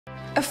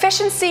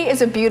Efficiency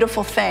is a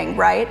beautiful thing,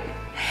 right?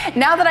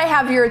 Now that I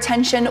have your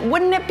attention,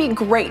 wouldn't it be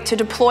great to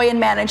deploy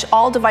and manage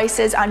all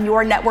devices on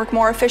your network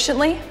more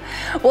efficiently?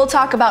 We'll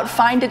talk about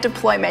FindIT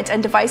deployment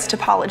and device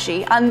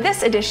topology on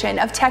this edition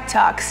of Tech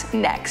Talks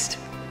next.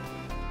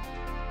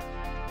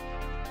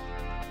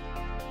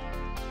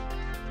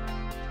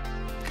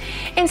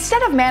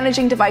 Instead of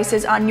managing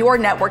devices on your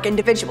network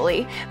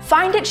individually,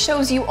 FindIT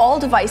shows you all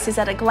devices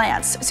at a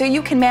glance so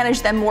you can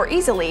manage them more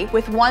easily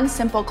with one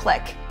simple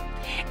click.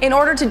 In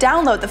order to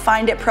download the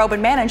FindIT Probe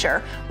and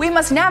Manager, we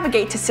must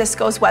navigate to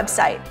Cisco's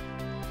website.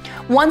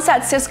 Once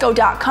at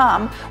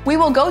cisco.com, we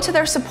will go to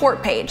their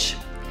support page.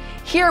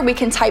 Here we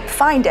can type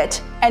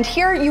FindIT, and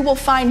here you will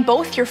find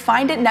both your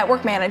FindIT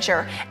Network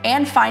Manager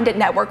and FindIT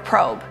Network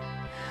Probe.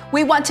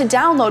 We want to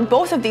download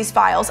both of these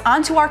files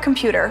onto our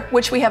computer,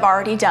 which we have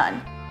already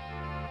done.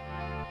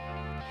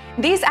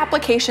 These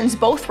applications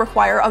both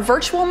require a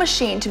virtual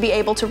machine to be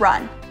able to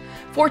run.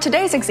 For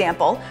today's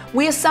example,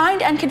 we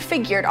assigned and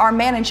configured our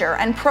manager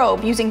and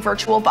probe using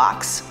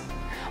VirtualBox.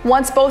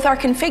 Once both are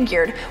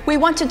configured, we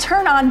want to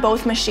turn on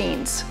both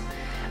machines.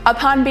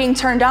 Upon being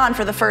turned on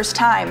for the first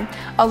time,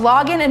 a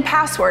login and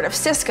password of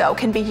Cisco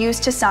can be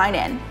used to sign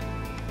in.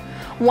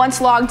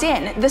 Once logged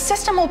in, the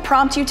system will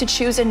prompt you to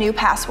choose a new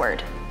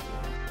password.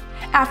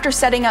 After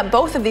setting up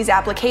both of these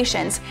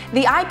applications,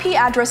 the IP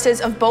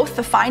addresses of both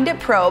the FindIT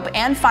Probe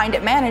and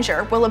FindIT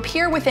Manager will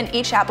appear within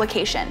each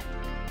application.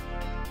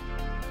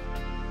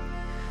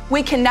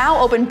 We can now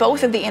open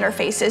both of the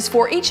interfaces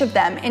for each of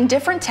them in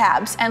different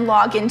tabs and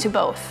log into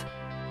both.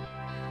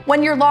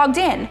 When you're logged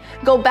in,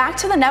 go back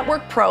to the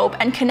Network Probe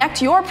and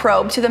connect your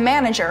probe to the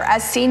Manager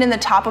as seen in the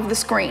top of the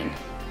screen.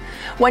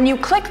 When you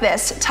click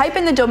this, type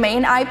in the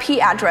domain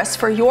IP address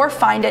for your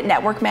FindIT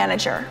Network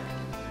Manager.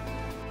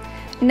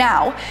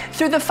 Now,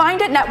 through the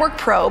FindIT Network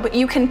Probe,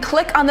 you can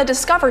click on the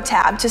Discover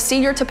tab to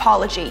see your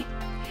topology.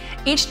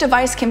 Each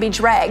device can be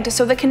dragged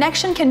so the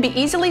connection can be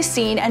easily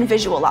seen and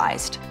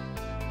visualized.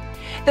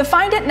 The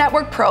FindIT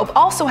Network Probe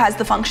also has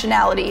the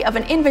functionality of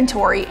an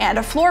inventory and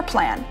a floor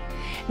plan.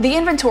 The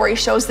inventory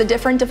shows the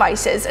different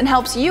devices and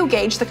helps you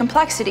gauge the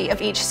complexity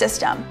of each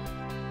system.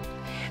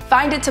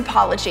 FindIT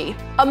Topology,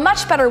 a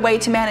much better way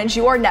to manage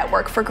your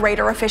network for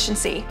greater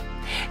efficiency.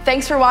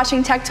 Thanks for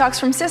watching Tech Talks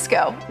from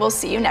Cisco. We'll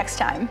see you next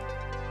time.